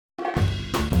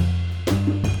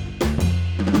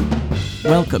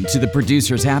Welcome to the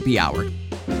Producers Happy Hour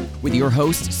with your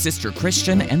hosts, Sister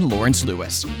Christian and Lawrence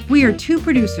Lewis. We are two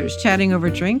producers chatting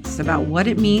over drinks about what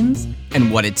it means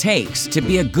and what it takes to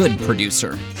be a good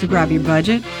producer. So grab your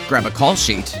budget, grab a call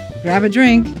sheet, grab a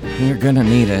drink. You're gonna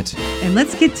need it. And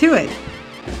let's get to it.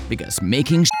 Because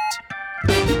making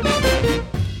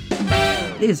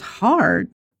is hard.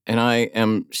 And I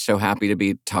am so happy to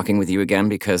be talking with you again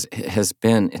because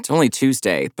it's only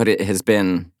Tuesday, but it has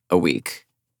been a week.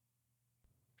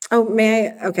 Oh, may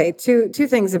I? Okay, two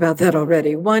things about that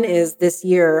already. One is this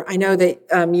year. I know that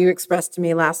you expressed to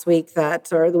me last week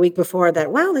or the week before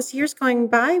that, wow, this year's going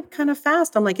by kind of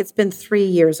fast. I'm like, it's been 3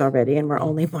 years already and we're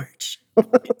only March.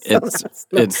 That's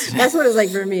what it's like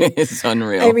for me. It's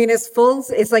unreal. I mean,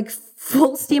 it's like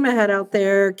full steam ahead out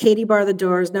there. Katie bar the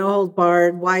doors, no holds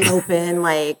barred, wide open.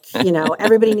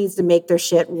 Everybody needs to make their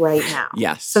shit right now.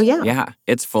 Yes. So yeah. Yeah,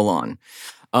 it's full on.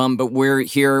 But we're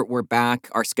here, we're back,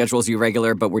 our schedule's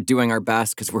irregular, but we're doing our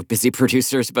best because we're busy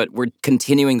producers, but we're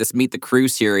continuing this Meet the Crew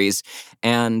series,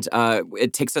 and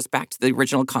it takes us back to the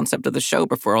original concept of the show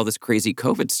before all this crazy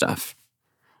COVID stuff.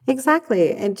 Exactly.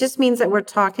 It just means that we're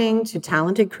talking to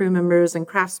talented crew members and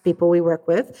craftspeople we work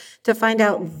with to find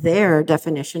out their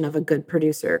definition of a good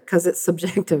producer, because it's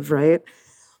subjective, right?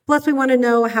 Plus, we want to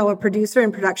know how a producer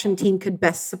and production team could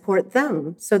best support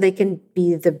them so they can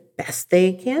be the best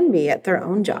they can be at their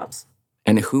own jobs.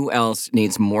 And who else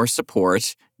needs more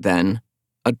support than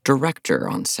a director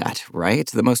on set, right?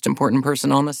 The most important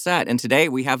person on the set. And today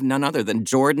we have none other than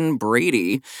Jordan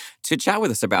Brady to chat with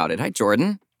us about it. Hi,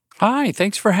 Jordan. Hi,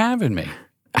 thanks for having me.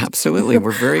 Absolutely.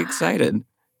 We're very excited.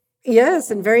 Yes,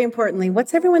 and very importantly,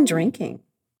 what's everyone drinking?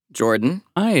 Jordan?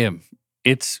 I am.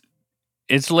 It's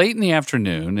late in the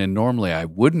afternoon, and normally I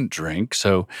wouldn't drink,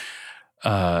 so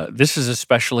this is a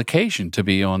special occasion to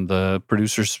be on the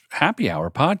Producers Happy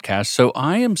Hour podcast. So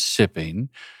I am sipping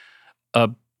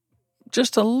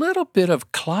just a little bit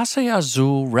of Clase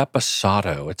Azul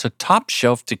Reposado. It's a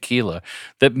top-shelf tequila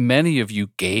that many of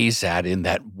you gaze at in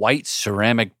that white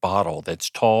ceramic bottle that's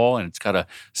tall, and it's got a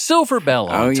silver bell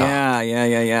on top. Oh,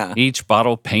 yeah. Each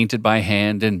bottle painted by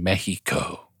hand in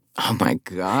Mexico. Oh, my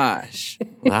gosh.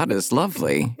 That is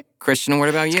lovely. Christian, what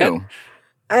about you?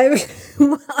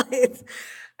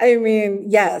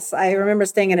 Yes. I remember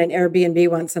staying at an Airbnb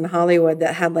once in Hollywood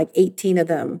that had like 18 of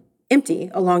them empty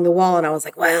along the wall. And I was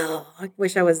like, wow, I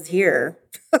wish I was here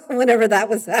whenever that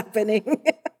was happening.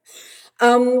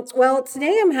 Well,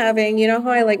 today I'm having, you know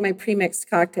how I like my pre-mixed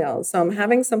cocktails. So I'm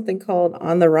having something called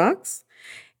On the Rocks.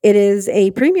 It is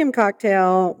a premium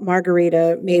cocktail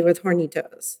margarita made with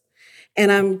Hornitos. And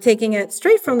I'm taking it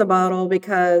straight from the bottle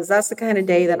because that's the kind of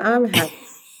day that I'm having.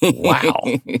 Wow.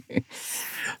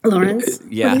 Lawrence?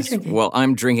 Yes. Well,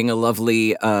 I'm drinking a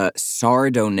lovely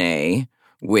Sardonnay,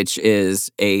 which is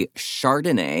a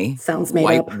Chardonnay Sounds made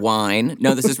white up. wine.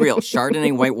 No, this is real.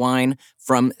 Chardonnay white wine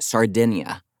from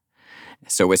Sardinia.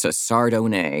 So it's a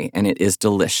Sardonnay, and it is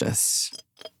delicious.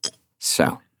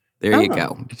 So there you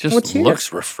go. It just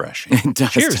looks refreshing. It does,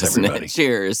 Cheers, everybody.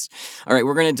 Cheers. All right,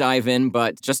 we're going to dive in,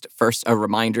 but just first a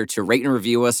reminder to rate and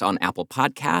review us on Apple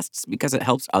Podcasts because it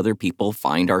helps other people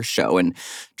find our show. And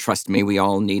trust me, we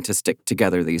all need to stick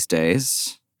together these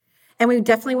days. And we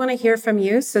definitely want to hear from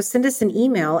you. So send us an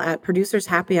email at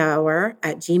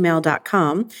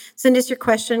producershappyhour@gmail.com. Send us your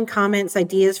question, comments,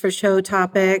 ideas for show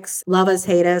topics, love us,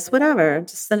 hate us, whatever.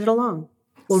 Just send it along.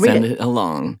 We'll Send read it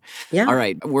along. Yeah. All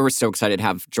right. We're so excited to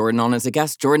have Jordan on as a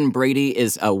guest. Jordan Brady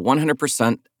is a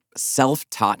 100%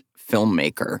 self-taught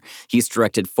filmmaker. He's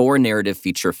directed 4 narrative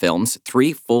feature films,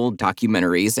 3 full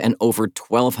documentaries, and over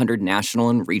 1,200 national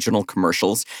and regional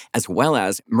commercials, as well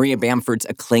as Maria Bamford's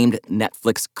acclaimed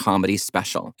Netflix comedy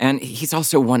special. And he's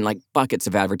also won buckets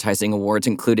of advertising awards,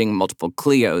 including multiple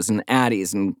Clios and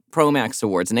Addies and Promax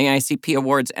awards and AICP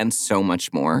awards, and so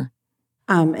much more.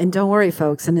 And don't worry,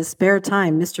 folks. In his spare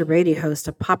time, Mr. Brady hosts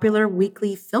a popular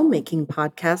weekly filmmaking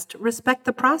podcast, Respect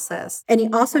the Process. And he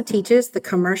also teaches the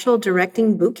Commercial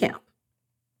Directing Bootcamp.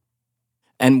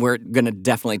 And we're going to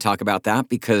definitely talk about that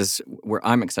because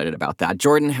I'm excited about that.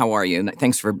 Jordan, how are you? And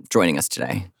thanks for joining us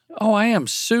today. Oh, I am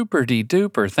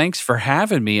super-de-duper. Thanks for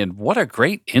having me, and what a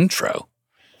great intro.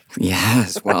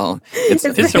 Yes, well, it's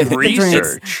a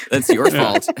research. That's your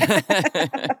fault.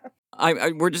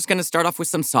 We're just going to start off with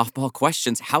some softball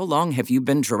questions. How long have you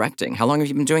been directing? How long have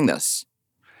you been doing this?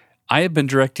 I have been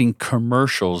directing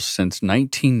commercials since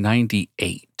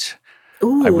 1998.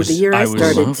 Ooh, the year I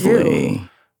started too.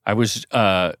 I was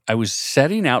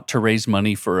setting out to raise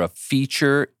money for a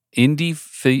feature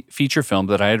film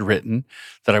that I had written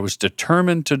that I was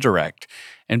determined to direct.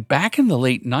 And back in the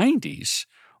late 90s,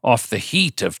 off the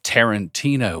heat of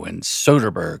Tarantino and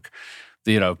Soderbergh,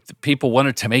 the people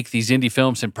wanted to make these indie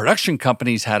films, and production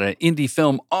companies had an indie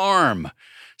film arm.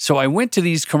 So I went to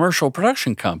these commercial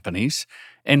production companies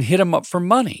and hit them up for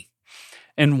money.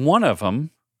 And one of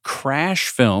them, Crash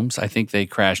Films, I think they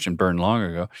crashed and burned long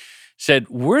ago, said,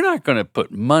 we're not going to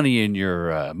put money in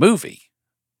your movie,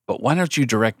 but why don't you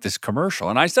direct this commercial?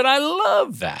 And I said, I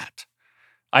love that.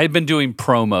 I had been doing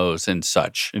promos and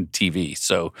such in TV.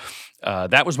 So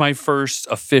that was my first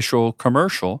official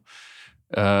commercial,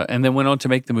 and then went on to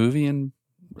make the movie, and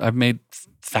I've made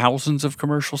thousands of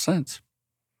commercials since.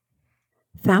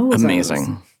 Thousands.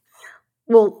 Amazing.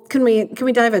 Well, can we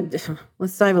dive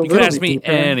let's dive a You little can ask bit me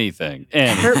deeper. anything.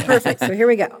 Perfect. So here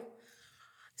we go.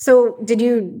 So did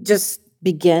you just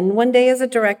begin one day as a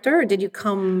director, or did you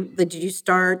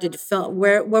start? Did you film?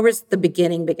 Where was the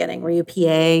beginning? Were you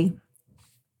PA?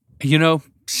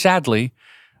 Sadly,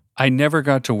 I never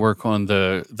got to work on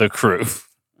the crew.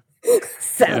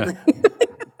 Sadly.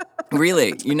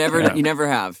 Really? You never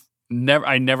have?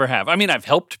 I never have. I mean, I've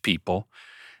helped people.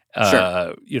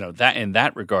 Sure. That in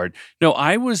that regard. No,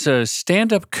 I was a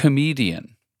stand-up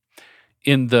comedian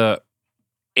in the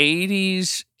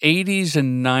 80s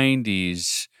and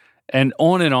 90s, and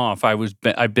on and off.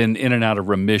 I've been in and out of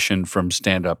remission from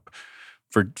stand-up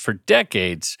for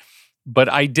decades, but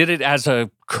I did it as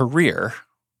a career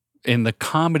in the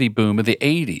comedy boom of the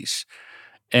 80s.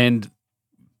 And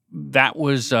that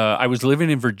was I was living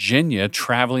in Virginia,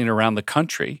 traveling around the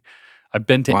country. I've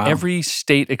been to every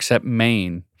state except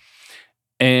Maine.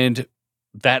 And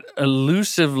that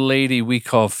elusive lady we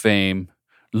call fame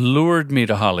lured me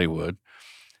to Hollywood.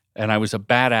 And I was a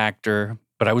bad actor,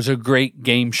 but I was a great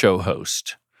game show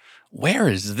host. Where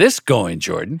is this going,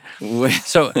 Jordan?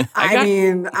 So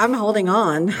I'm holding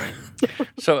on.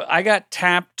 So I got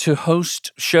tapped to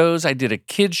host shows. I did a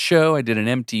kids show. I did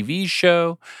an MTV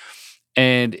show.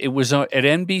 And it was at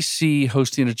NBC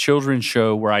hosting a children's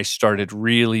show where I started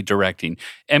really directing.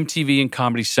 MTV and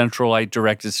Comedy Central, I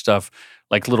directed stuff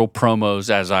like little promos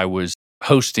as I was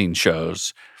hosting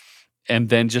shows, and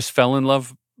then just fell in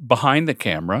love behind the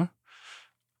camera.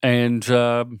 And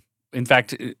in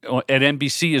fact, at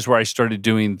NBC is where I started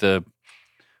doing the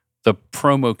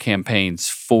promo campaigns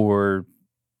for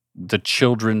the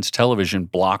children's television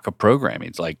block of programming.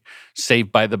 It's like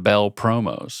Saved by the Bell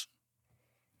promos.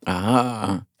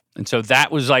 Ah. And so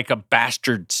that was like a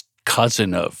bastard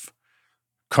cousin of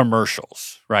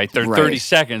commercials, right? They're 30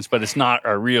 seconds, but it's not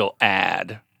a real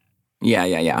ad.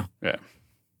 Yeah.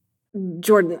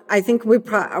 Jordan, I think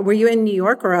were you in New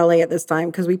York or LA at this time?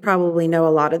 Because we probably know a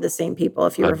lot of the same people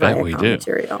if you were Viacom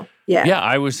material. Yeah. Yeah,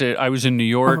 I was in New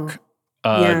York.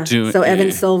 So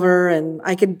Evan Silver, and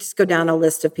I could just go down a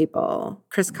list of people.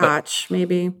 Chris Koch,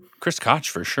 maybe. Chris Koch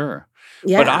for sure.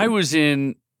 Yeah. But I was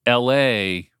in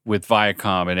LA with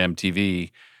Viacom and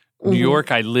MTV. New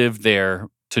York, I lived there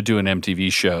to do an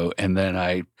MTV show, and then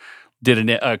I did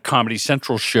a Comedy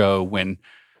Central show when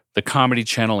the Comedy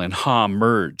Channel and HA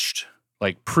merged,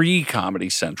 like pre-Comedy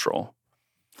Central.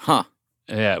 Huh.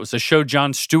 Yeah, it was a show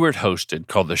Jon Stewart hosted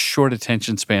called the Short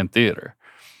Attention Span Theater.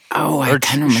 Oh, I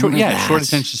kind of remember that. Short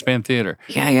Attention Span Theater.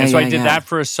 Yeah. And so I did that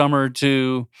for a summer or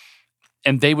two,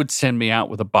 and they would send me out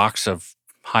with a box of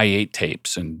high 8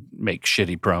 tapes and make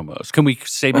shitty promos. Can we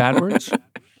say bad words?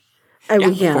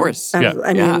 We can. Of course.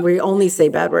 I mean, we only say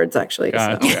bad words, actually.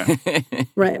 Gotcha. So.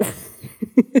 Right.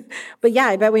 But yeah,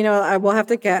 I bet we know. We'll have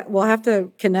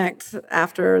to connect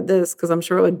after this because I'm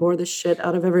sure it would bore the shit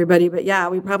out of everybody. But yeah,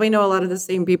 we probably know a lot of the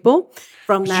same people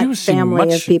from that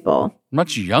family of people.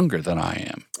 Much younger than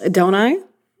I am. Don't I?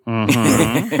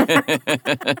 Mm-hmm.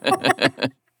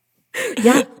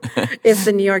 Yeah. It's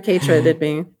the New York hatred in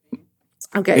me.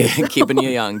 Okay. Keeping you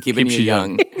young.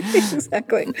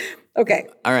 Exactly. Okay.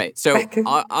 All right. So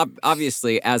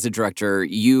obviously, as a director,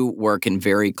 you work in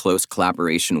very close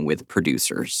collaboration with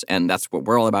producers. And that's what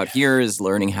we're all about here is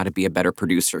learning how to be a better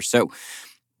producer. So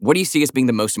what do you see as being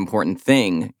the most important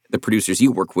thing the producers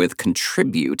you work with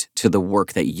contribute to the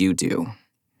work that you do?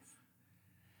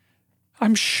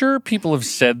 I'm sure people have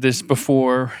said this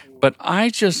before, but I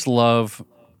just love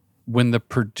when the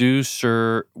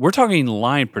producer, we're talking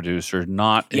line producer,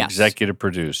 not executive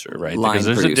producer, right? Line because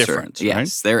there's producer. a difference, yes,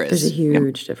 right? there is. There's a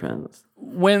huge difference.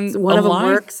 When one of them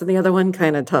works and the other one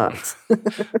kind of talks.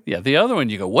 Yeah, the other one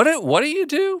you go, what do you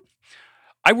do?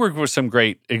 I work with some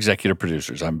great executive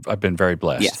producers. I've been very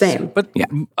blessed. Yes. Same.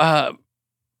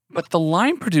 But the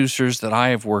line producers that I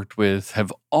have worked with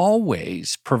have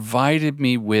always provided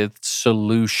me with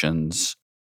solutions.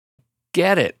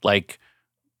 Get it? Like,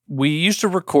 we used to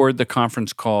record the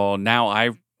conference call. Now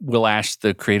I will ask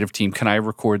the creative team, can I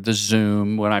record the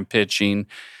Zoom when I'm pitching?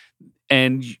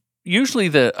 And usually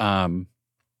the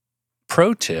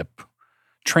pro tip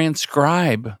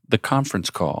transcribe the conference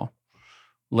call.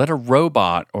 Let a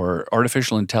robot or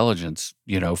artificial intelligence,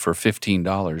 for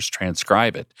 $15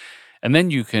 transcribe it. And then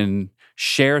you can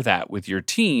share that with your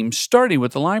team, starting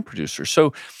with the line producer.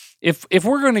 So if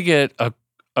we're going to get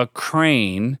a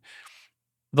crane,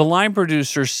 the line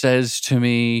producer says to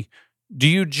me, do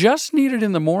you just need it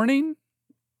in the morning?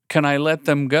 Can I let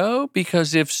them go?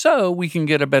 Because if so, we can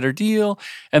get a better deal,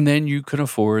 and then you can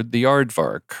afford the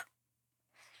aardvark.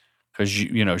 Because,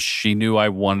 she knew I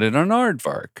wanted an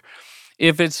aardvark.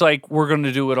 If it's like we're going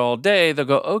to do it all day, they'll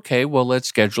go, okay, well, let's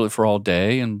schedule it for all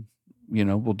day, and,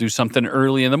 we'll do something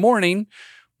early in the morning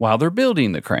while they're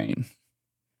building the crane.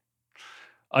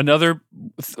 Another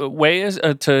way is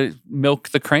to milk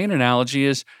the crane analogy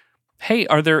is, hey,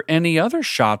 are there any other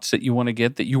shots that you want to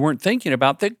get that you weren't thinking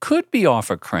about that could be off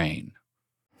a crane?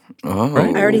 Oh,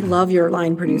 I already love your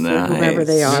line producer, whoever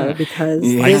they are, because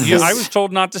I was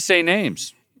told not to say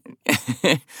names.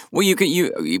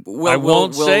 Well, I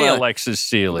won't say Alexis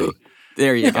Seeley.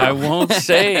 There you go. I won't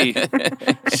say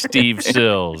Steve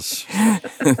Sills.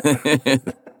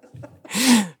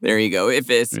 There you go. If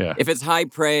it's high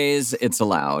praise, it's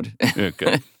allowed.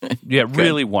 Okay. Yeah,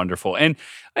 really wonderful. And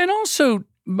also,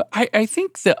 I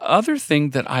think the other thing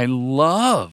that I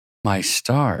love my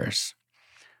stars,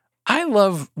 I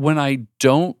love when I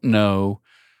don't know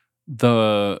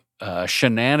the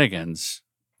shenanigans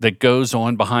that goes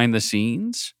on behind the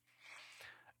scenes.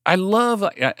 I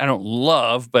don't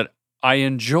love, but I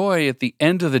enjoy at the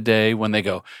end of the day when they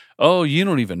go, oh, you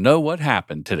don't even know what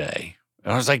happened today.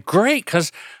 And I was like, great,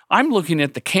 because I'm looking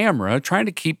at the camera, trying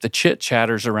to keep the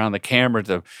chit-chatters around the camera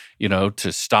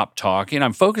to stop talking.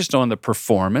 I'm focused on the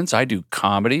performance. I do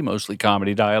comedy, mostly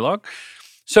comedy dialogue.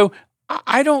 So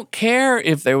I don't care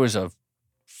if there was a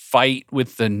fight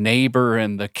with the neighbor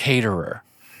and the caterer.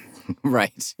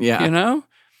 Right, yeah.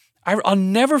 I'll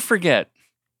never forget,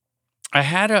 I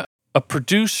had a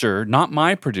producer, not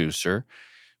my producer,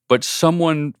 but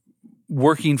someone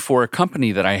working for a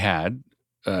company that I had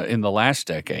in the last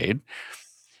decade,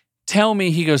 tell me,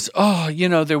 he goes, oh,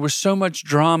 there was so much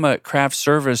drama at craft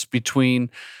service between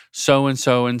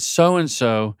so-and-so and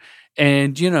so-and-so,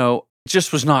 and, it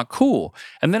just was not cool.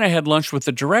 And then I had lunch with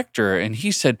the director, and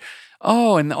he said,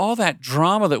 oh, and all that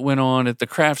drama that went on at the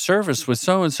craft service with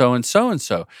so-and-so and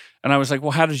so-and-so. And I was like, well,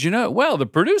 how did you know? Well, the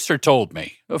producer told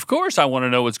me. Of course I want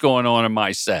to know what's going on in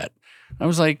my set. I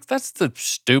was like, that's the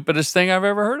stupidest thing I've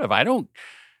ever heard of.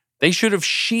 They should have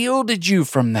shielded you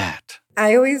from that.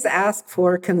 I always ask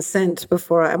for consent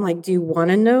before. I'm like, do you want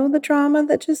to know the drama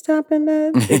that just happened?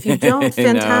 If you don't,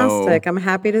 fantastic. No. I'm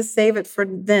happy to save it for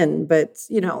then. But,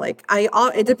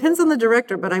 it depends on the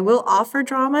director, but I will offer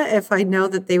drama if I know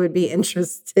that they would be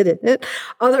interested in it.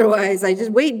 Otherwise, I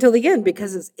just wait until the end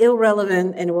because it's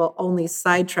irrelevant and it will only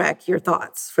sidetrack your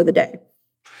thoughts for the day.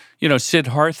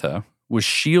 Siddhartha was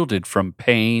shielded from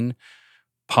pain,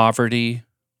 poverty,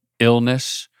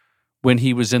 illness when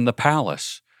he was in the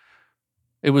palace.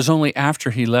 It was only after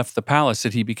he left the palace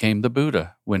that he became the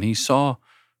Buddha, when he saw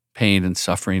pain and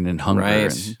suffering and hunger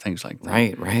and things like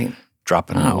that. Right.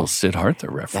 Dropping a little Siddhartha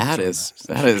reference.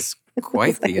 That is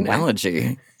quite the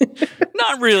analogy.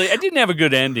 Not really. I didn't have a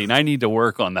good ending. I need to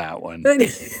work on that one.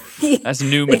 That's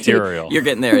new material. You're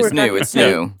getting there. It's new. It's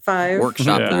new. 5.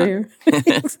 Workshop that.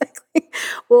 Exactly.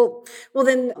 Well,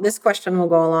 then this question will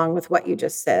go along with what you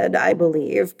just said, I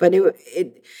believe. But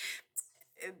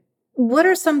what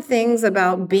are some things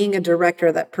about being a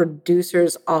director that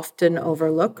producers often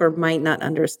overlook or might not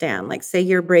understand? Like, say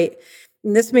you're we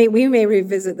may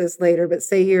revisit this later, but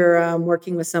say you're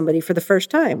working with somebody for the first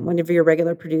time. One of your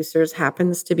regular producers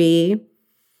happens to be,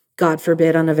 God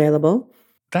forbid, unavailable.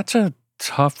 That's a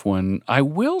tough one. I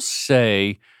will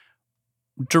say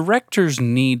directors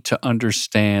need to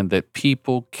understand that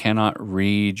people cannot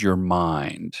read your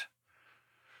mind.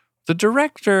 The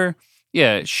director,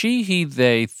 she, he,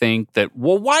 they think that,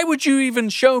 well, why would you even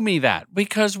show me that?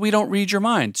 Because we don't read your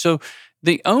mind. So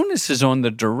the onus is on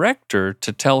the director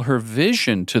to tell her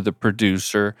vision to the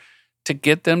producer to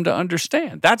get them to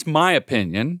understand. That's my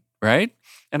opinion, right?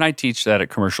 And I teach that at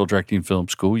Commercial Directing Film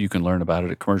School. You can learn about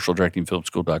it at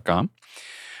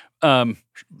commercialdirectingfilmschool.com.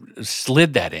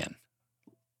 Slid that in,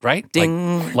 right?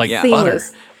 Ding. Like butter.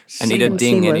 I need a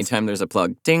ding anytime there's a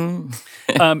plug. Ding.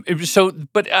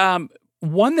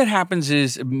 One that happens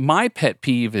is, my pet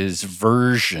peeve is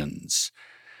versions.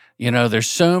 There's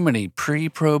so many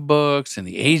pre-pro books, and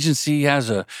the agency has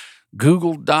a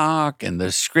Google Doc, and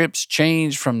the scripts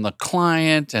change from the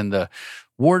client, and the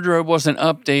wardrobe wasn't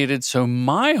updated. So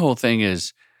my whole thing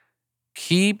is,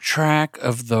 keep track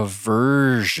of the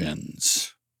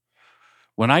versions.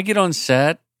 When I get on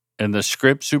set and the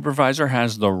script supervisor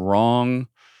has the wrong,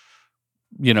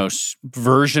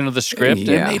 version of the script,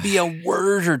 Yeah. it may be a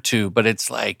word or two, but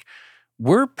it's like,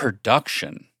 we're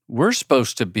production. We're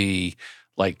supposed to be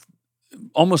like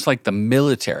almost like the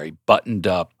military, buttoned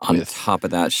up On top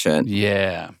of that shit.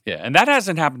 Yeah. And that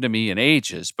hasn't happened to me in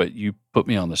ages, but you put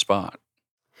me on the spot.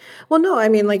 Well, no, I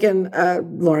mean, like in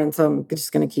Lawrence, I'm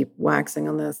just going to keep waxing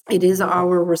on this. It is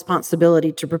our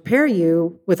responsibility to prepare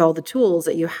you with all the tools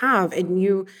that you have, and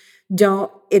you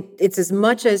don't. It's as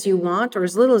much as you want or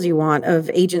as little as you want of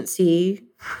agency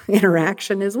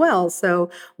interaction as well. So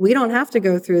we don't have to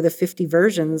go through the 50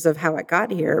 versions of how it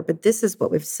got here, but this is what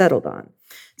we've settled on.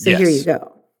 So here you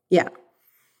go. Yeah.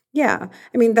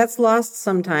 I mean, that's lost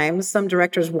sometimes. Some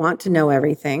directors want to know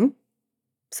everything.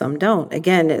 Some don't.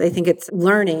 Again, I think it's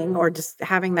learning or just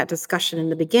having that discussion in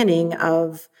the beginning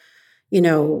of,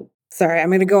 sorry, I'm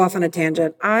going to go off on a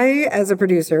tangent. I, as a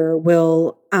producer,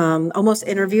 will almost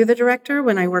interview the director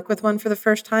when I work with one for the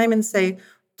first time and say,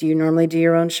 do you normally do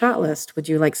your own shot list? Would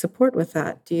you like support with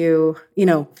that? Do you,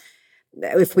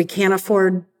 if we can't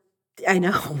afford, I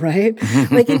know, right?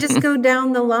 Like, and just go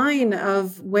down the line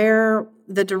of where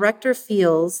the director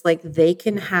feels like they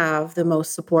can have the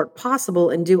most support possible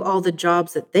and do all the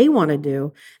jobs that they want to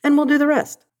do, and we'll do the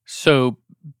rest. So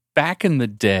back in the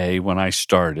day when I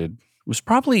started, it was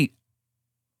probably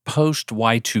post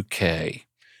Y2K,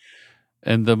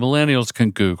 and the millennials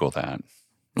can Google that.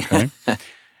 Okay.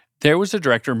 There was a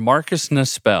director, Marcus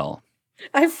Nispel.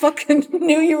 I fucking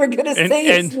knew you were going to say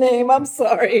his name. I'm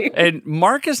sorry. And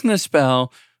Marcus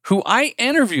Nispel, who I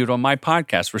interviewed on my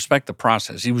podcast, Respect the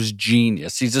Process, he was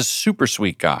genius. He's a super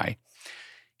sweet guy.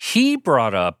 He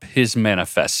brought up his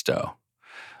manifesto.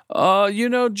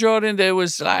 Jordan,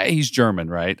 he's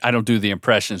German, right? I don't do the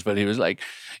impressions, but he was like,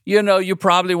 you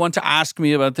probably want to ask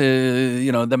me about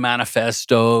the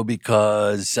manifesto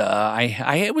because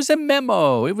it was a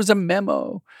memo. It was a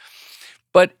memo.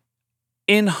 But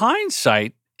in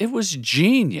hindsight, it was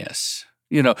genius.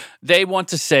 They want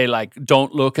to say, like,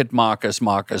 don't look at Marcus.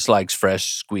 Marcus likes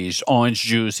fresh squeezed orange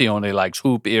juice. He only likes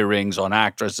hoop earrings on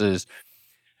actresses.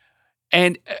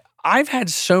 And I've had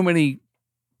so many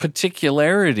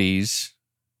particularities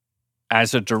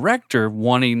as a director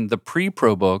wanting the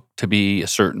pre-pro book to be a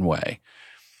certain way.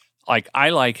 Like,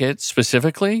 I like it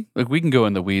specifically. Like, we can go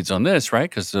in the weeds on this, right?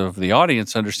 Because the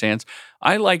audience understands.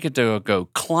 I like it to go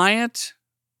client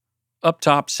up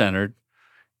top centered,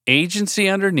 agency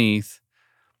underneath,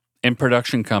 and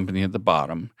production company at the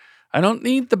bottom. I don't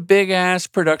need the big-ass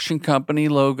production company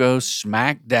logo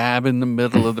smack dab in the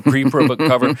middle of the pre-pro book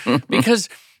cover because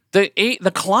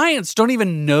the clients don't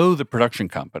even know the production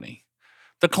company.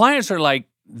 The clients are like,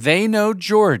 they know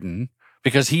Jordan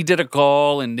because he did a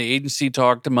call and the agency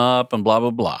talked him up and blah,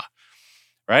 blah, blah,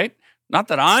 right? Not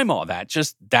that I'm all that,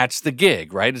 just that's the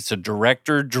gig, right? It's a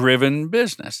director-driven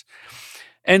business.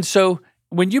 And so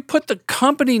when you put the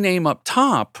company name up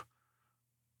top,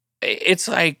 it's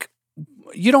like,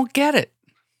 you don't get it.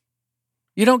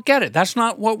 You don't get it. That's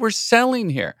not what we're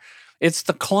selling here. It's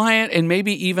the client and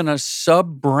maybe even a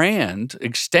sub-brand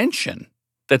extension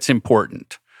that's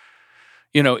important.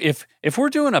 If we're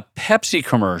doing a Pepsi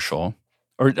commercial,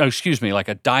 like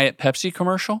a Diet Pepsi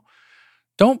commercial,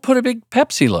 don't put a big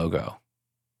Pepsi logo.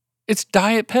 It's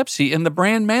Diet Pepsi, and the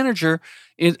brand manager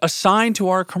is assigned to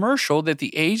our commercial that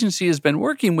the agency has been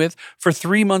working with for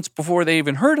 3 months before they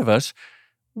even heard of us,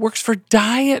 works for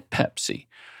Diet Pepsi.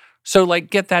 So,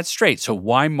 get that straight. So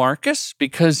why Marcus?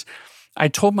 Because I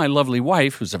told my lovely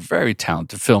wife, who's a very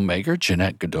talented filmmaker,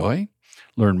 Jeanette Godoy.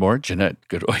 Learn more,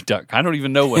 JeanetteGodoy.com. I don't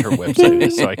even know what her website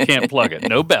is, so I can't plug it.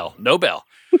 No bell.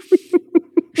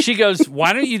 She goes,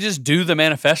 why don't you just do the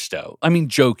manifesto? I mean,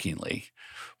 jokingly.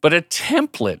 But a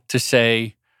template to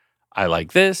say, I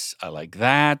like this, I like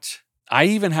that. I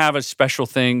even have a special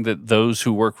thing that those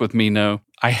who work with me know.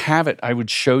 I have it. I would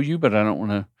show you, but I don't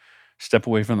want to step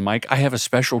away from the mic. I have a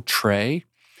special tray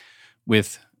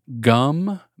with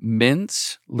gum,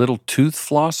 mints, little tooth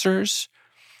flossers,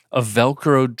 a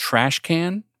Velcroed trash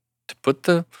can to put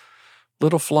the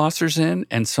little flossers in,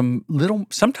 and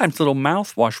sometimes little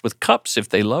mouthwash with cups if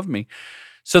they love me,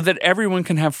 so that everyone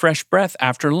can have fresh breath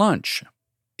after lunch.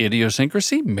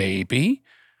 Idiosyncrasy? Maybe.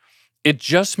 It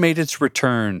just made its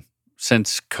return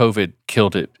since COVID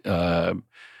killed it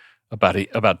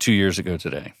about 2 years ago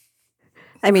today.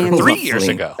 I mean, 3 years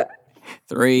ago.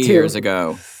 3 years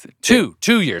ago. 2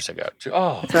 years ago.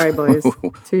 Oh. Sorry, boys.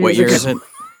 2 years What year ago. is it?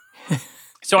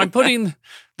 So I'm putting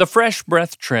the fresh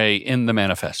breath tray in the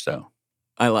manifesto.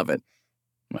 I love it.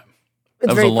 It's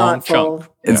That was very a long thoughtful.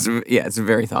 chunk. It's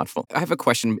very thoughtful. I have a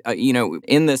question.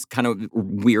 In this kind of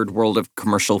weird world of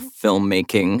commercial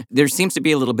filmmaking, there seems to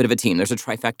be a little bit of a team. There's a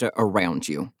trifecta around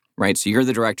you, right? So you're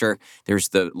the director. There's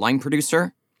the line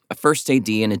producer, a first AD,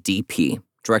 and a DP,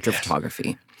 director of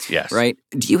photography. Yes. Right?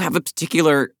 Do you have a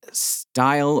particular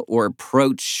style or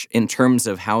approach in terms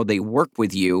of how they work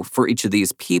with you for each of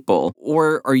these people?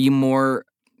 Or are you more,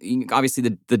 obviously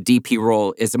the DP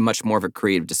role is a much more of a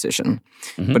creative decision,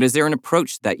 but is there an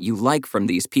approach that you like from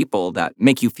these people that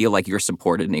make you feel like you're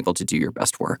supported and able to do your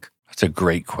best work? That's a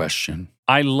great question.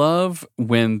 I love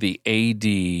when the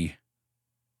AD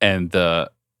and the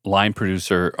line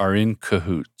producer are in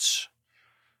cahoots,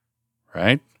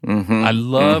 right? Mm-hmm. I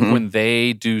love when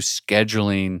they do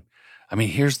scheduling. I mean,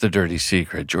 here's the dirty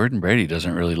secret. Jordan Brady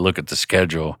doesn't really look at the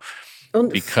schedule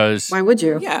because... Why would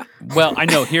you? Yeah. Well, I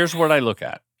know. Here's what I look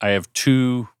at. I have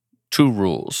two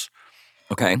rules.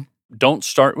 Okay. Don't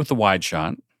start with the wide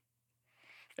shot.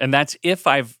 And that's if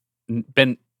I've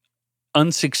been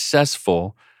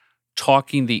unsuccessful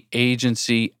talking the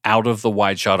agency out of the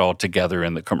wide shot altogether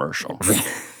in the commercial.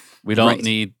 We don't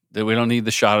need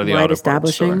the shot of the Wide auto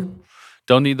establishing. parts store.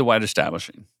 Don't need the wide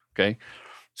establishing. Okay.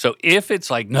 So if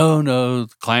it's like, no,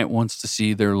 the client wants to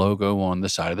see their logo on the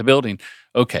side of the building.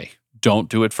 Okay. Don't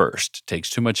do it first. It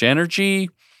takes too much energy.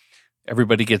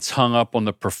 Everybody gets hung up on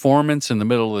the performance in the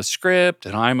middle of the script.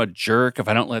 And I'm a jerk if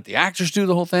I don't let the actors do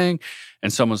the whole thing.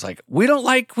 And someone's like, we don't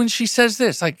like when she says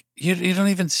this. Like, you don't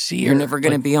even see her. You're never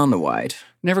going to be on the wide.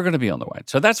 Never going to be on the wide.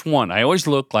 So that's one. I always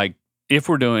look like, if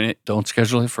we're doing it, don't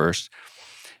schedule it first.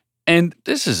 And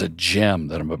this is a gem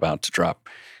that I'm about to drop.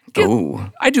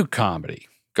 I do comedy,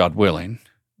 God willing.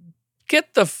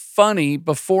 Get the funny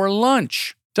before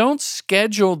lunch. Don't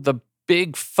schedule the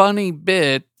big funny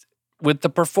bit with the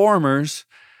performers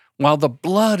while the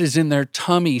blood is in their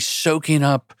tummy soaking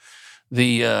up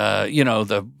the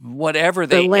whatever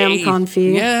they lamb ate.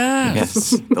 confit.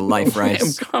 Yes, the life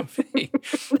rice. Lamb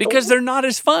confit. Because they're not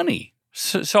as funny.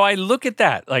 So I look at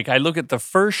that. Like I look at the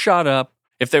first shot up.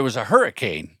 If there was a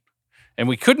hurricane and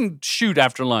we couldn't shoot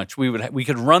after lunch, we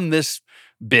could run this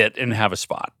bit and have a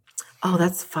spot. Oh,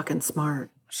 that's fucking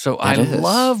smart. So I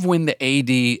love when the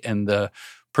AD and the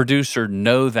producer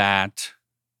know that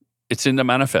it's in the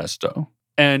manifesto.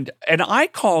 And I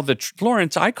call the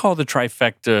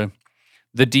trifecta,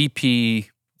 the DP,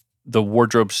 the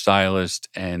wardrobe stylist,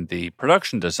 and the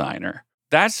production designer.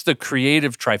 That's the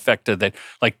creative trifecta that,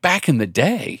 like back in the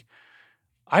day,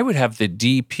 I would have the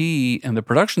DP and the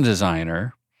production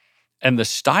designer and the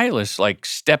stylist like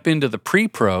step into the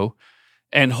pre-pro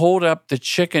and hold up the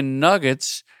chicken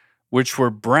nuggets, which were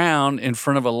brown, in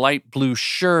front of a light blue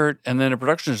shirt. And then a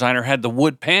production designer had the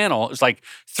wood panel. It's like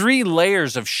 3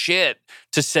 layers of shit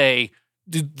to say,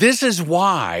 dude, this is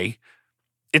why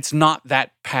it's not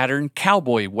that patterned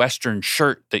cowboy Western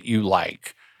shirt that you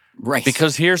like. Right.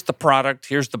 Because here's the product,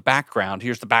 here's the background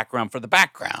for the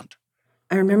background.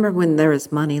 I remember when there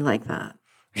was money like that.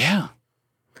 Yeah.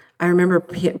 I remember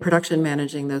production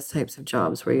managing those types of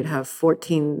jobs where you'd have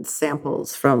 14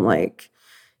 samples from a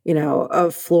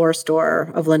floor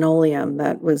store of linoleum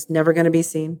that was never going to be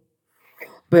seen.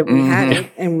 But we had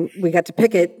it and we got to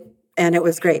pick it and it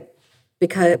was great.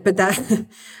 I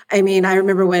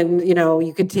remember when,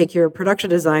 you could take your production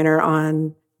designer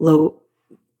on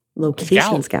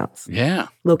location scouts. Yeah.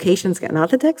 Location scout,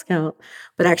 not the tech scout,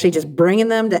 but actually just bringing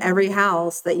them to every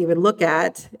house that you would look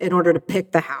at in order to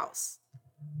pick the house.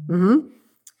 Mm-hmm.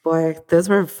 Boy, those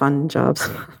were fun jobs.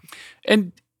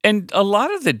 And a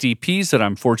lot of the DPs that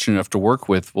I'm fortunate enough to work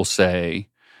with will say,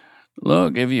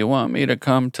 look, if you want me to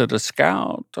come to the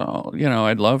scout,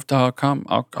 I'd love to come.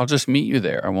 I'll just meet you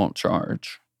there. I won't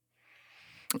charge.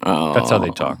 Oh. That's how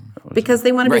they talk. Because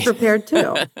they want to be prepared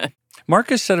too.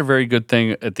 Marcus said a very good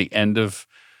thing at the end of,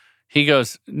 he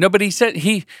goes, no, but he said,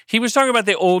 he was talking about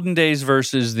the olden days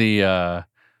versus the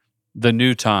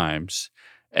new times.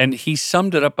 And he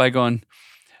summed it up by going,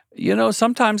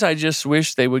 sometimes I just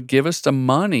wish they would give us the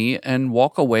money and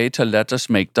walk away to let us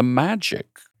make the magic.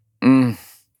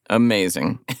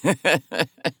 Amazing.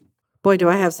 Boy, do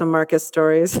I have some Marcus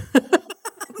stories.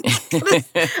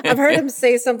 I've heard him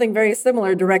say something very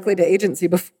similar directly to agency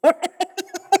before.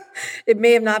 It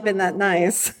may have not been that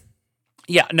nice.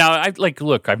 Yeah. Now, I've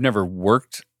never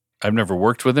worked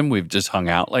with him. We've just hung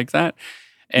out like that.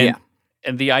 And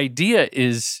the idea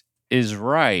is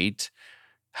right.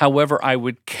 However, I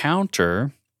would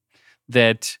counter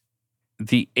that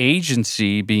the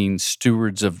agency being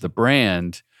stewards of the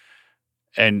brand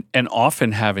and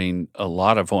often having a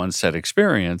lot of on-set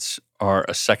experience are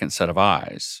a second set of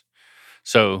eyes.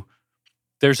 So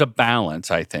there's a balance,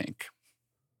 I think.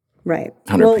 Right.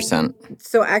 100%. Well,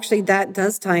 so actually, that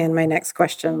does tie in my next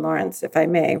question, Lawrence, if I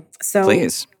may. So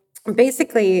Please.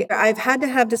 basically, I've had to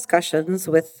have discussions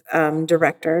with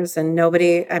directors, and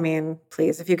nobody, I mean,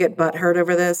 please, if you get butthurt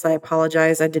over this, I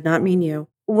apologize. I did not mean you.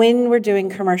 When we're doing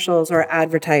commercials or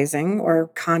advertising or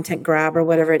content grab or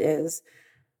whatever it is,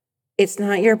 it's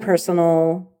not your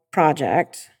personal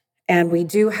project. And we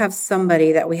do have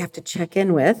somebody that we have to check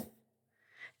in with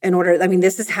in order, I mean,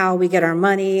 this is how we get our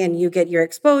money and you get your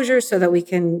exposure so that we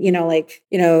can,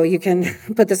 you can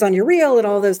put this on your reel and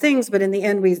all those things. But in the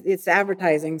end, it's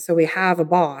advertising. So we have a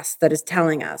boss that is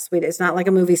telling us. It's not like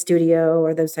a movie studio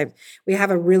or those types. We have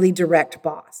a really direct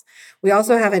boss. We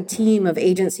also have a team of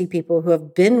agency people who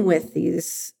have been with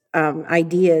these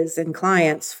ideas and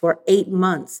clients for 8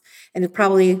 months and have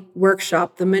probably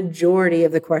workshopped the majority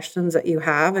of the questions that you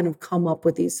have and have come up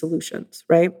with these solutions,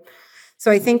 right?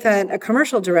 So I think that a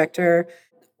commercial director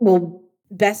will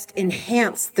best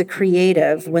enhance the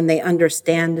creative when they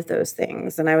understand those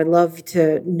things. And I would love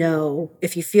to know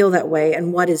if you feel that way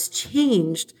and what has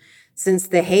changed since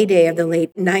the heyday of the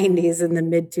late 90s and the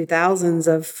mid 2000s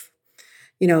of,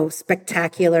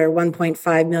 spectacular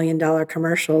 $1.5 million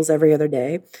commercials every other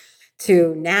day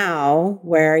to now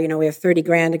where, we have 30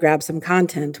 grand to grab some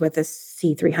content with a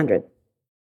C300.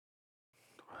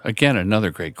 Again,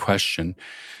 another great question.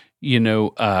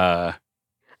 I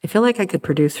feel like I could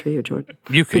produce for you, Jordan.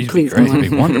 You could, please, great.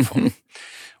 It'd be wonderful.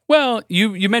 Well,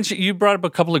 you brought up a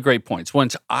couple of great points.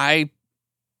 Once I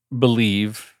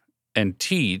believe and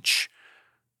teach,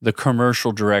 the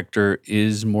commercial director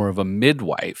is more of a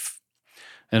midwife.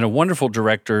 And a wonderful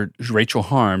director, Rachel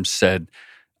Harms, said,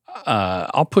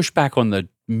 I'll push back on the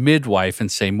midwife and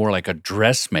say more like a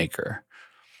dressmaker.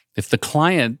 If the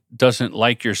client doesn't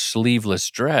like your sleeveless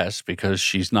dress because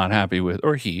she's not happy with,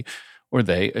 or he or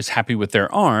they is happy with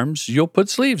their arms, you'll put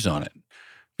sleeves on it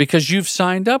because you've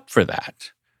signed up for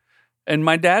that. And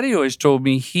my daddy always told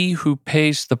me, he who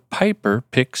pays the piper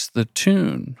picks the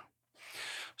tune.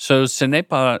 So ce n'est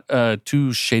pas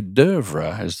tout chef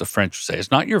d'oeuvre, as the French would say. It's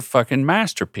not your fucking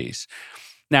masterpiece.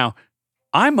 Now,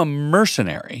 I'm a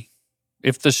mercenary.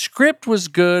 If the script was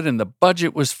good and the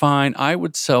budget was fine, I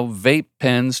would sell vape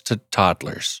pens to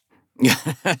toddlers.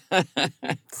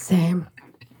 Same.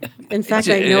 In fact,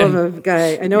 I know of a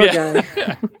guy.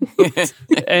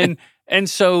 And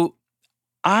so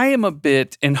I am a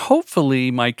bit, and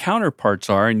hopefully my counterparts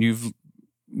are, and you've,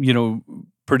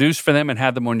 produced for them and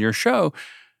had them on your show.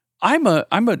 I'm a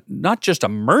not just a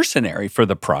mercenary for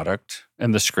the product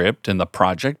and the script and the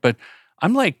project, but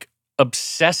I'm like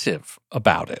obsessive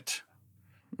about it.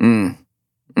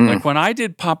 Like when I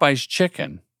did Popeye's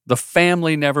Chicken, the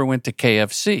family never went to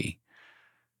KFC.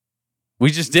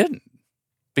 We just didn't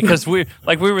because we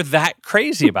were that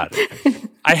crazy about it.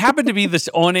 I happened to be this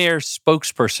on-air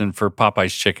spokesperson for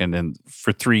Popeye's Chicken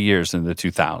for 3 years in the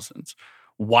 2000s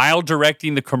while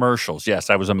directing the commercials.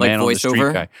 Yes, I was a man on the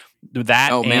street guy.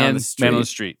 Man on the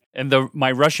street. And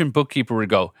my Russian bookkeeper would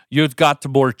go, "You've got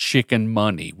more chicken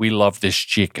money. We love this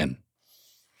chicken."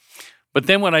 But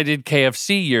then when I did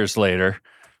KFC years later,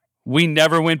 we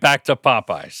never went back to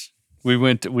Popeyes. We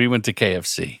went to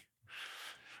KFC.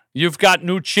 You've got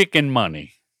new chicken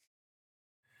money.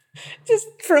 Just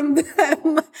from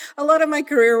them, a lot of my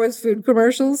career was food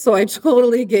commercials, so I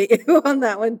totally get you on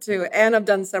that one too. And I've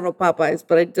done several Popeyes,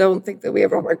 but I don't think that we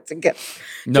ever worked together.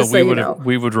 No,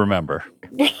 we would remember.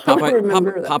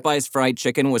 Popeye's fried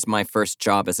chicken was my first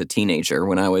job as a teenager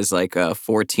when I was like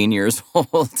 14 years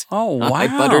old. Oh, wow. I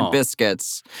buttered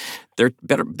biscuits. They're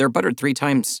buttered 3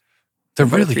 times. They're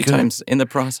really three good. times in the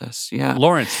process. Yeah.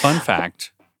 Lawrence, fun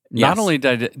fact. Yes. Not only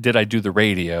did I do the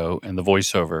radio and the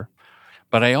voiceover,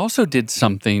 but I also did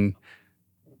something.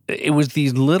 It was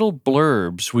these little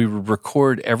blurbs we would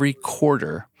record every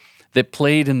quarter that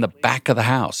played in the back of the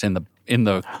house, in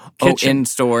the kitchen. In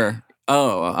store.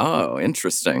 Oh,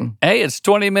 interesting. Hey, it's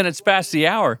 20 minutes past the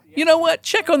hour. You know what?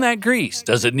 Check on that grease.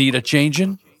 Does it need a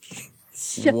changing?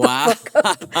 Wow.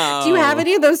 Do you have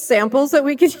any of those samples that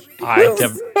we could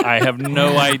use? I have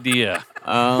no idea.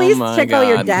 Oh, Please my check God. all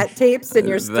your DAT tapes in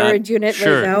your storage unit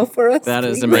right now for us. That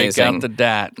is please. amazing. Break out the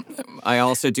DAT. I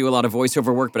also do a lot of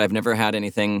voiceover work, but I've never had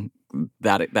anything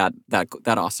that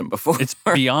awesome before. It's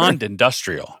beyond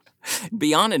industrial.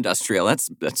 Beyond industrial. That's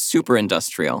super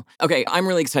industrial. Okay, I'm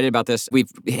really excited about this. We've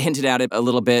hinted at it a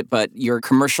little bit, but your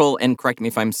commercial, and correct me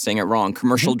if I'm saying it wrong,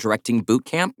 commercial directing boot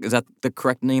camp, is that the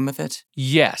correct name of it?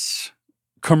 Yes.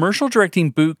 Commercial Directing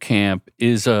Boot Camp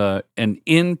is an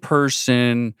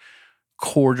in-person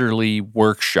quarterly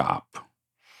workshop.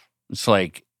 It's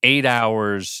like 8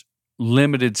 hours,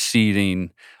 limited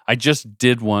seating. I just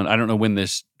did one. I don't know when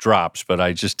this drops, but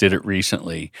I just did it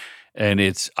recently. And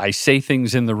I say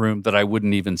things in the room that I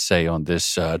wouldn't even say on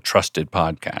this trusted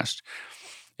podcast.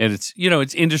 And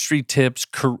it's industry tips,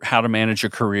 how to manage a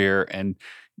career. And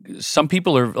some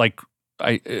people are like,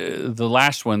 the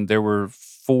last one, there were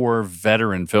 4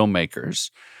 veteran filmmakers.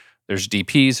 There's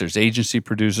DPs, there's agency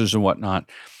producers and whatnot.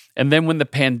 And then when the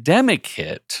pandemic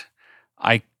hit,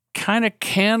 I kind of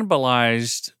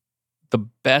cannibalized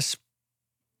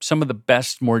some of the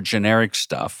best, more generic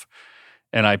stuff.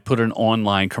 And I put an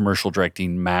online commercial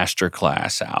directing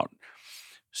masterclass out.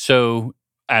 So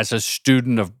as a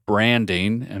student of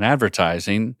branding and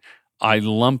advertising, I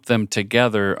lumped them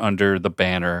together under the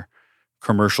banner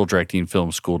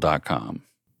commercialdirectingfilmschool.com.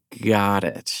 Got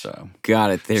it.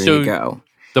 There you go.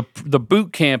 The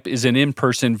boot camp is an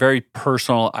in-person, very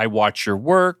personal. I watch your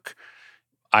work.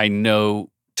 I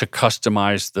know to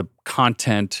customize the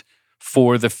content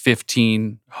for the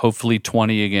 15, hopefully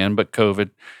 20 again, but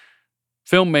COVID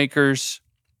filmmakers,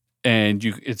 and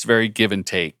it's very give and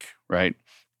take, right?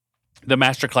 The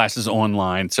masterclass is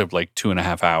online, so like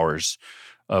 2.5 hours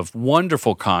of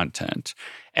wonderful content.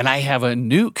 And I have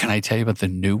can I tell you about the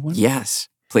new one? Yes,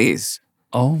 please.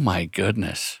 Oh my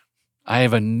goodness. I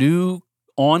have a new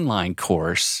online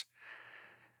course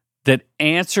that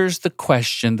answers the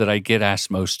question that I get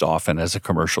asked most often as a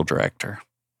commercial director.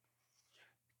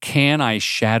 Can I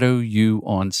shadow you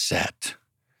on set?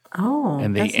 Oh,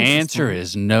 and the answer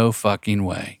is no fucking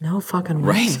way. No fucking way.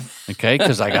 Right. Okay,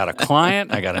 because I got a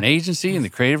client, I got an agency, and the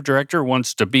creative director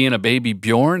wants to be in a baby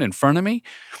Bjorn in front of me.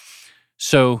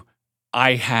 So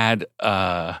I had,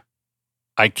 I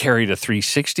carried a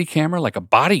 360 camera, like a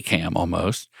body cam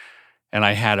almost, and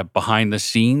I had a behind the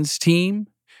scenes team.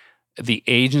 The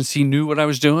agency knew what I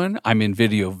was doing. I'm in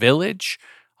Video Village.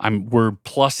 We're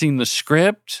plussing the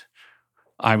script.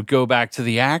 I go back to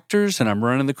the actors and I'm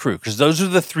running the crew, because those are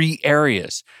the 3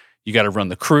 areas. You got to run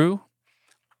the crew,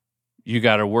 you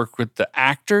got to work with the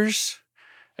actors,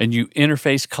 and you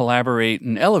interface, collaborate,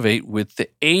 and elevate with the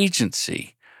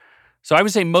agency. So I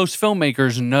would say most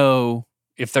filmmakers know,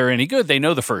 if they're any good, they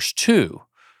know the first 2.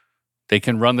 They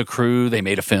can run the crew, they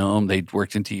made a film, they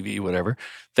worked in TV, whatever.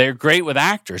 They're great with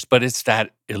actors, but it's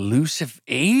that elusive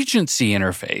agency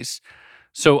interface.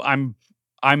 So I'm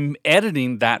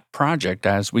editing that project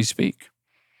as we speak.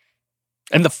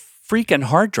 And the freaking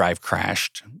hard drive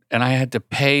crashed, and I had to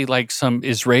pay like some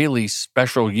Israeli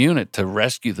special unit to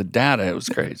rescue the data. It was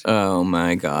crazy. Oh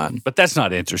my God. But that's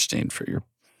not interesting for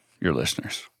your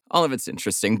listeners. All of it's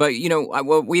interesting. But,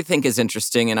 what we think is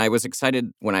interesting, and I was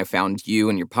excited when I found you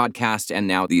and your podcast and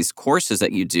now these courses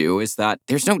that you do, is that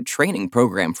there's no training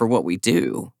program for what we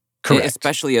do. Correct.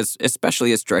 Especially as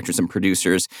directors and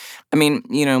producers. I mean,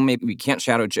 maybe we can't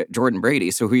shadow Jordan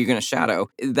Brady, so who are you going to shadow?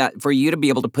 That for you to be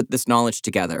able to put this knowledge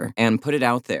together and put it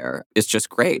out there is just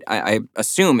great. I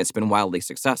assume it's been wildly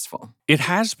successful. It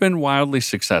has been wildly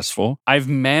successful. I've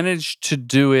managed to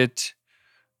do it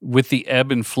with the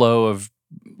ebb and flow of,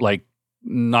 like,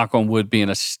 knock on wood,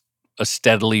 being a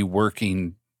steadily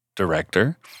working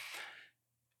director.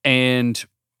 And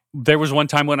there was one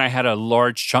time when I had a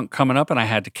large chunk coming up and I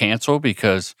had to cancel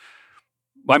because,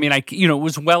 it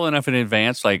was well enough in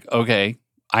advance, like, okay,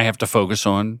 I have to focus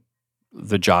on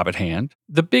the job at hand.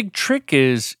 The big trick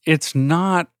is it's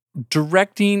not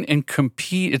directing and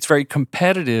compete. It's very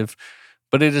competitive,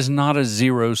 but it is not a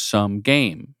zero-sum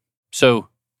game. So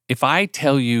if I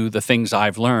tell you the things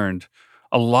I've learned,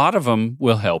 a lot of them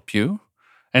will help you,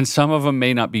 and some of them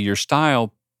may not be your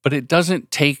style, but it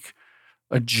doesn't take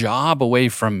a job away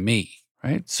from me,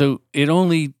 right? So it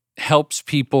only helps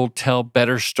people tell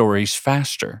better stories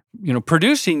faster.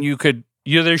 Producing,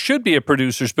 there should be a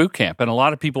producer's boot camp, and a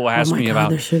lot of people ask me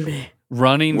about there should be.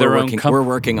 Running their own company. We're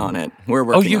working on it. We're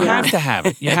working on it. You have to have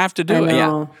it. You have to do it.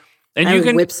 Yeah. And I you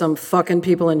can whip some fucking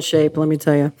people in shape, let me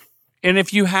tell you. And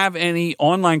if you have any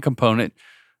online component,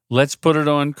 let's put it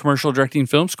on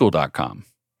commercialdirectingfilmschool.com.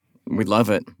 We love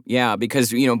it. Yeah,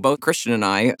 because, both Christian and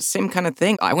I, same kind of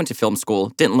thing. I went to film school,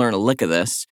 didn't learn a lick of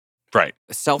this. Right.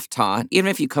 Self-taught. Even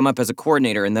if you come up as a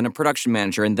coordinator and then a production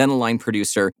manager and then a line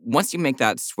producer, once you make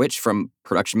that switch from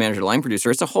production manager to line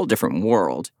producer, it's a whole different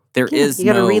world. You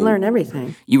got to relearn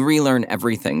everything. You relearn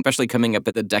everything, especially coming up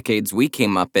at the decades we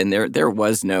came up in. There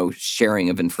was no sharing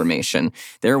of information.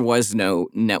 There was no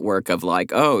network of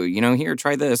like, oh, here,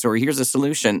 try this, or here's a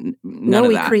solution. None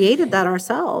of that. We created that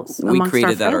ourselves. We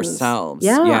created that ourselves.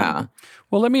 Yeah.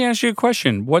 Well, let me ask you a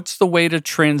question. What's the way to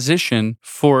transition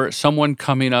for someone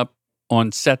coming up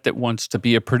on set that wants to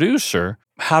be a producer?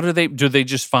 How do they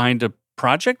just find a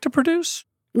project to produce?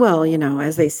 Well,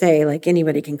 as they say, like,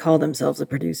 anybody can call themselves a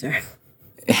producer.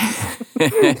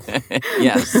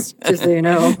 Yes. Just so you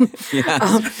know.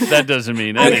 Yes. That doesn't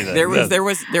mean anything.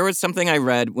 There was something I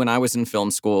read when I was in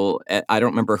film school. I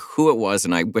don't remember who it was,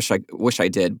 and I wish I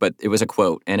did, but it was a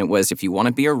quote, and it was, "If you want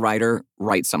to be a writer,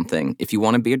 write something. If you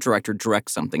want to be a director,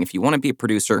 direct something. If you want to be a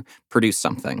producer, produce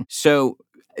something." So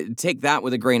take that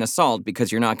with a grain of salt,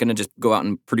 because you're not going to just go out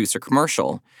and produce a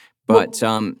commercial. But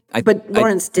But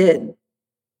Lawrence did.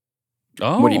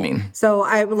 Oh. What do you mean? So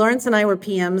Lawrence and I were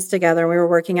PMs together. We were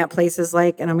working at places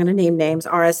like, and I'm going to name names,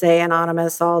 RSA,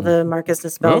 Anonymous, all the Marcus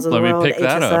Nispels of the let me world, pick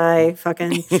that up. HSI,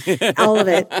 fucking all of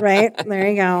it, right? There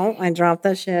you go. I dropped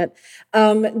that shit.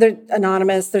 They're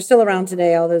Anonymous. They're still around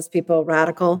today, all those people,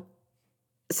 Radical.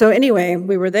 So anyway,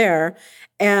 we were there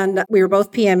and we were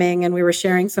both PMing and we were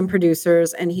sharing some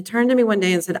producers. And he turned to me one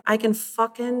day and said, I can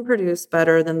fucking produce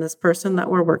better than this person that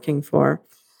we're working for.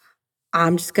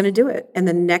 I'm just going to do it. And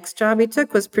the next job he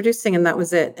took was producing, and that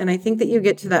was it. And I think that you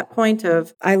get to that point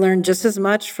of, I learned just as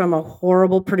much from a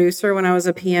horrible producer when I was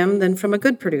a PM than from a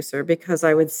good producer, because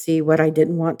I would see what I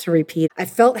didn't want to repeat. I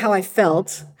felt how I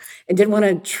felt and didn't want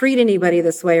to treat anybody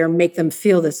this way or make them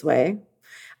feel this way.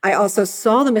 I also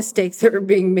saw the mistakes that were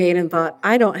being made and thought,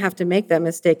 I don't have to make that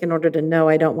mistake in order to know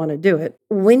I don't want to do it.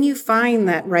 When you find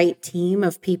that right team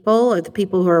of people, or the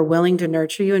people who are willing to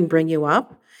nurture you and bring you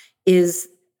up,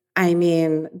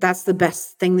 that's the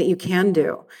best thing that you can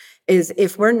do. Is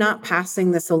if we're not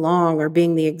passing this along or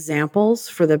being the examples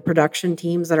for the production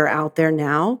teams that are out there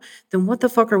now, then what the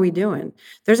fuck are we doing?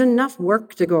 There's enough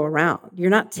work to go around. You're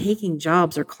not taking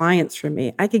jobs or clients from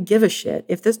me. I could give a shit.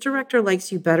 If this director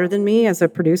likes you better than me as a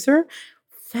producer,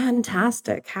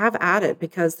 fantastic. Have at it,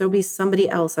 because there'll be somebody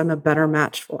else I'm a better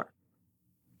match for.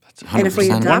 That's 100%. And if we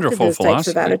adopted Wonderful those types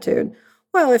of philosophy. attitude,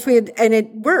 well, and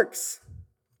it works.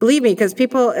 Believe me, because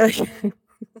people,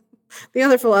 the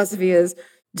other philosophy is,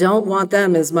 don't want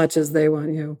them as much as they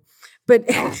want you. But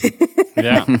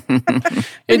Yeah.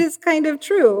 it is kind of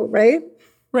true, right?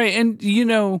 Right. And,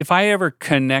 if I ever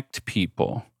connect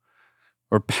people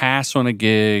or pass on a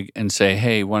gig and say,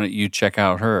 hey, why don't you check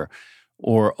out her?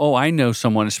 Or, oh, I know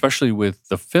someone, especially with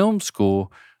the film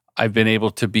school, I've been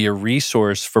able to be a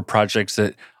resource for projects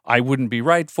that I wouldn't be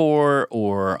right for,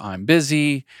 or I'm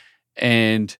busy.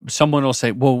 And someone will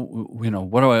say, well,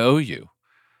 what do I owe you?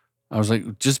 I was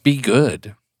like, just be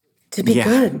good. To be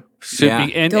good.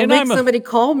 And Don't make I'm somebody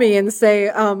call me and say,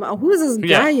 who is this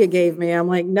guy you gave me? I'm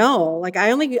like, no. Like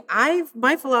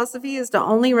my philosophy is to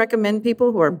only recommend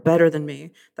people who are better than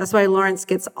me. That's why Lawrence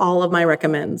gets all of my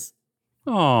recommends.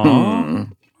 Aw,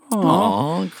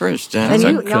 Christian.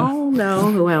 And y'all know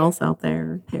who else out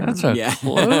there. Yeah. That's a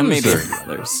closer. Maybe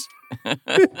others.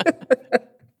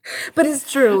 But it's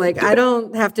true. Like, I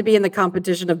don't have to be in the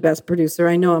competition of best producer.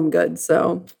 I know I'm good.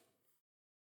 So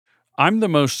I'm the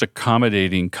most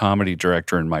accommodating comedy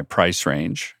director in my price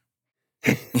range.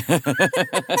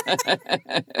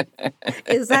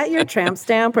 is that your tramp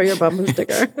stamp or your bumper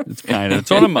sticker?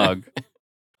 It's on a mug.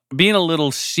 Being a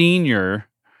little senior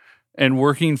and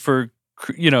working for,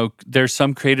 there's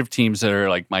some creative teams that are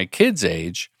like my kids'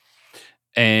 age,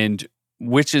 and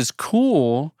which is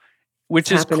cool.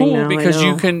 Now, Because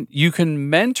you can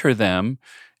mentor them.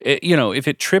 If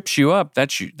it trips you up,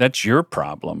 that's your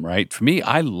problem, right? For me,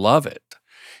 I love it,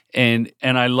 and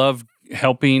I love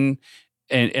helping,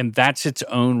 and that's its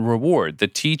own reward. The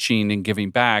teaching and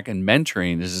giving back and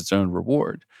mentoring is its own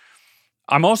reward.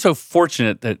 I'm also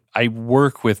fortunate that I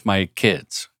work with my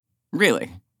kids.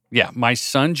 Really? Yeah, my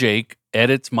son Jake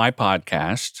edits my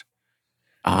podcast.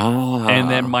 Ah. And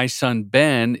then my son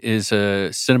Ben is a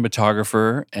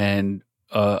cinematographer and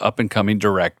up-and-coming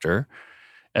director.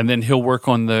 And then he'll work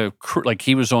on the crew, like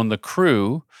he was on the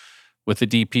crew with the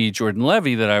DP Jordan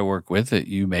Levy that I work with, that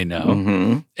you may know.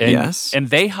 Mm-hmm. Yes. And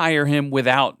they hire him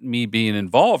without me being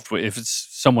involved if it's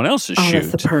someone else's shoot.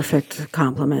 That's the perfect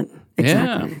compliment.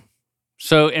 Exactly. Yeah.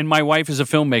 So, and my wife is a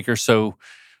filmmaker, so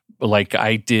like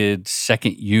I directed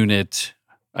second unit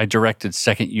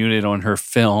on her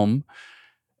film,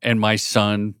 and my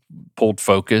son pulled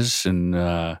focus, and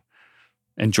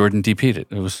Jordan DP'd it.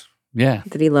 It was, yeah.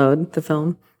 Did he load the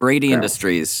film? Brady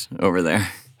Industries over there.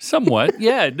 Somewhat.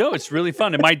 Yeah. No, it's really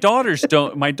fun. And my daughters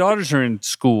are in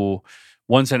school.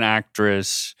 One's an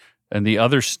actress, and the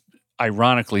other,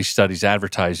 ironically, studies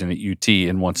advertising at UT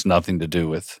and wants nothing to do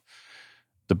with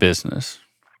the business.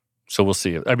 So we'll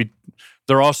see. I mean,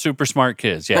 they're all super smart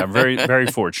kids. Yeah, I'm very, very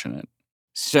fortunate.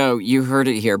 So you heard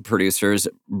it here, producers.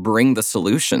 Bring the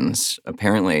solutions,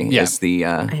 apparently, is the,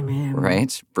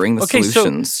 right? Bring the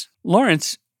solutions. So,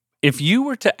 Lawrence, if you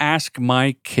were to ask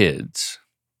my kids,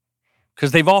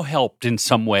 because they've all helped in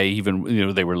some way,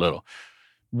 even they were little,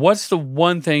 what's the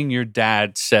one thing your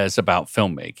dad says about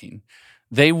filmmaking?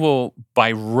 they will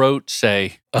by rote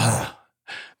say,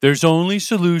 there's only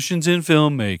solutions in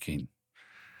filmmaking.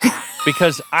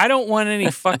 Because I don't want any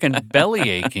fucking belly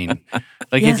aching.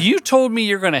 Like, if you told me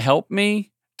you're going to help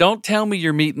me, don't tell me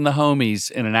you're meeting the homies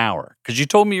in an hour. Because you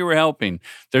told me you were helping.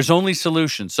 There's only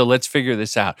solutions, so let's figure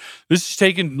this out. This is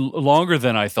taking longer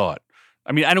than I thought.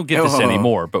 I mean, I don't get this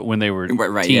anymore, but when they were teens,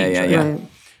 Right.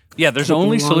 Yeah, there's Taking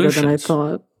only longer solutions. than I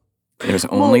thought. There's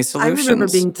only solutions. I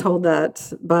remember being told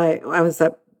that I was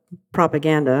at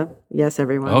Propaganda. Yes,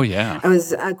 everyone. Oh, yeah. I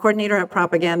was a coordinator at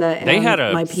Propaganda. And They had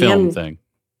a my film PM, thing.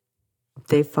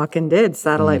 They fucking did.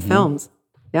 Satellite films.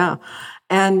 Yeah.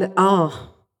 And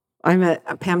I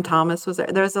met Pam Thomas was there.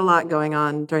 There was a lot going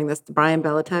on during this, Brian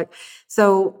Belichick.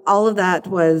 So all of that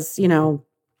was,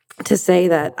 to say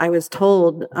that I was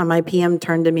told, my PM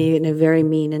turned to me in a very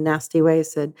mean and nasty way,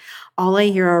 said, all I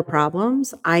hear are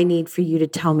problems. I need for you to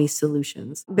tell me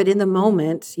solutions. But in the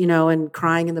moment, and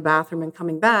crying in the bathroom and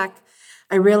coming back,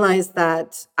 I realized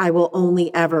that I will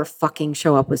only ever fucking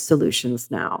show up with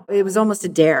solutions now. It was almost a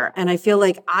dare. And I feel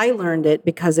like I learned it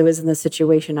because it was in the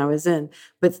situation I was in.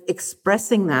 But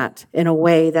expressing that in a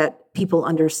way that people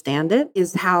understand it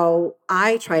is how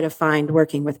I try to find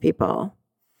working with people.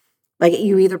 Like,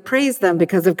 you either praise them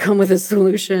because they've come with a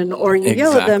solution, or you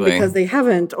yell at them because they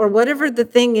haven't, or whatever the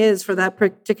thing is for that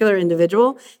particular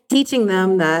individual, teaching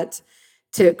them that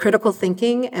to critical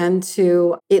thinking and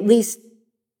to at least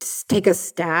take a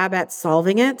stab at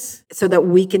solving it so that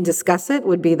we can discuss it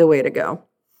would be the way to go.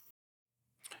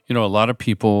 A lot of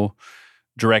people,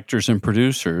 directors and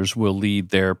producers, will lead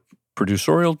their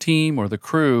producerial team or the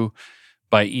crew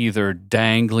by either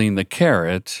dangling the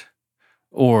carrot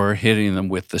or hitting them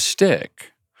with the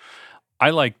stick.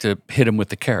 I like to hit them with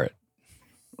the carrot.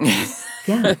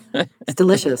 Yeah, it's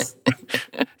delicious.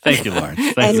 Thank you, Lawrence.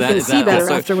 And Thank you you. can see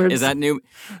better afterwards. Is that new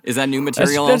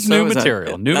material? That's also? new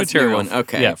material. New that's material. New one.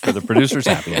 Okay. Yeah, for the producer's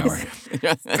happy hour.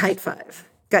 Tight five.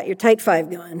 Got your tight five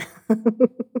going.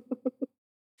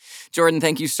 Jordan,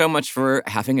 thank you so much for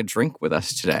having a drink with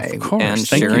us today. Of course. And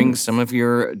Thank sharing you. some of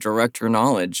your director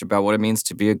knowledge about what it means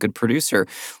to be a good producer.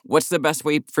 What's the best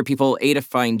way for people, A, to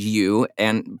find you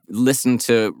and listen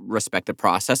to Respect the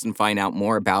Process and find out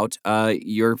more about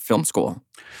your film school?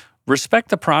 Respect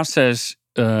the Process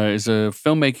is a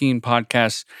filmmaking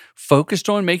podcast focused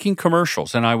on making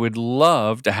commercials. And I would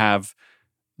love to have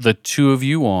the two of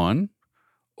you on.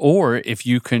 Or if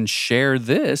you can share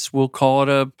this, we'll call it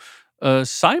a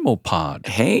simulpod.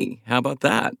 Hey, how about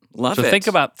that? Love it. So think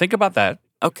about that.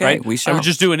 Okay, right? we shall. I would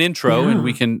just do an intro and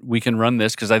we can run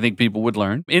this because I think people would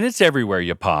learn. And it's everywhere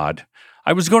you pod.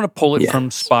 I was going to pull it from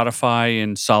Spotify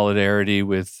in solidarity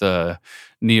with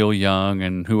Neil Young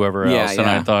and whoever else. And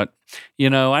I thought, I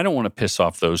don't want to piss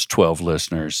off those 12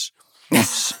 listeners.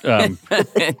 So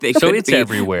it's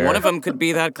everywhere. One of them could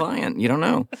be that client. You don't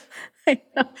know. I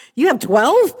know. You have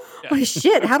 12? Oh,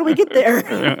 shit. How do we get there?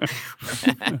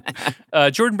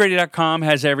 JordanBrady.com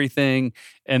has everything.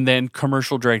 And then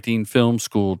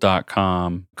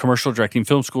commercialdirectingfilmschool.com.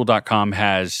 Commercialdirectingfilmschool.com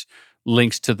has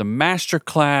links to the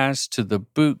masterclass, to the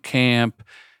boot camp.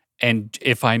 And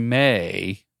if I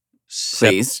may,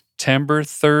 Please. September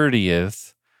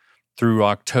 30th through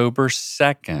October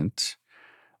 2nd,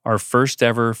 our first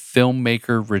ever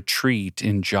filmmaker retreat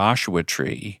in Joshua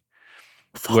Tree.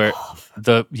 Where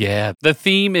the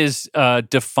theme is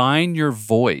define your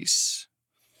voice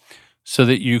so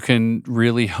that you can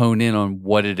really hone in on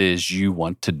what it is you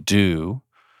want to do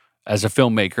as a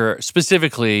filmmaker,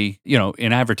 specifically,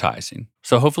 in advertising.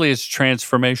 So hopefully it's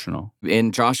transformational.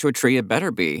 In Joshua Tree, it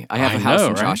better be. I have a house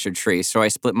in Joshua Tree, so I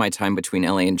split my time between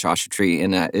LA and Joshua Tree,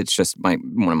 and it's just one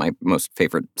of my most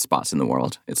favorite spots in the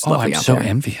world. It's lovely out there. I'm so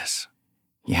envious.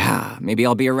 Yeah, maybe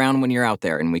I'll be around when you're out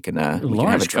there, and we can have a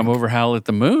Lawrence, drink. come over Howl at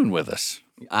the Moon with us.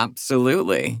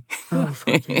 Absolutely. Oh,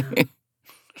 fuck yeah.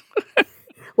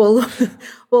 Well,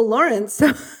 Lawrence,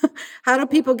 how do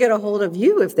people get a hold of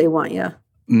you if they want you?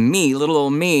 Me, little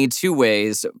old me, two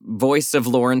ways.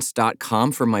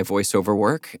 voiceoflawrence.com for my voiceover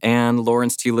work and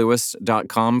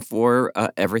lawrencetLewis.com for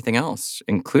everything else,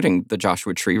 including the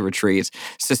Joshua Tree Retreat.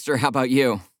 Sister, how about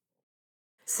you?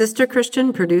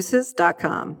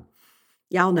 SisterChristianProduces.com.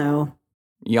 Y'all know.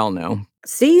 Y'all know.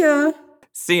 See ya.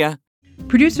 See ya.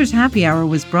 Producers Happy Hour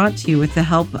was brought to you with the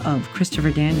help of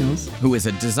Christopher Daniels, Who is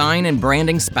a design and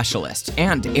branding specialist,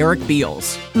 and Eric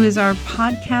Beals. who is our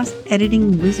podcast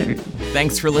editing wizard.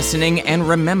 Thanks for listening, and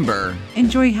remember,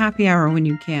 Enjoy Happy Hour when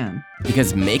you can.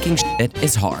 because making shit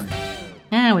is hard.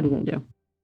 What are you going to do?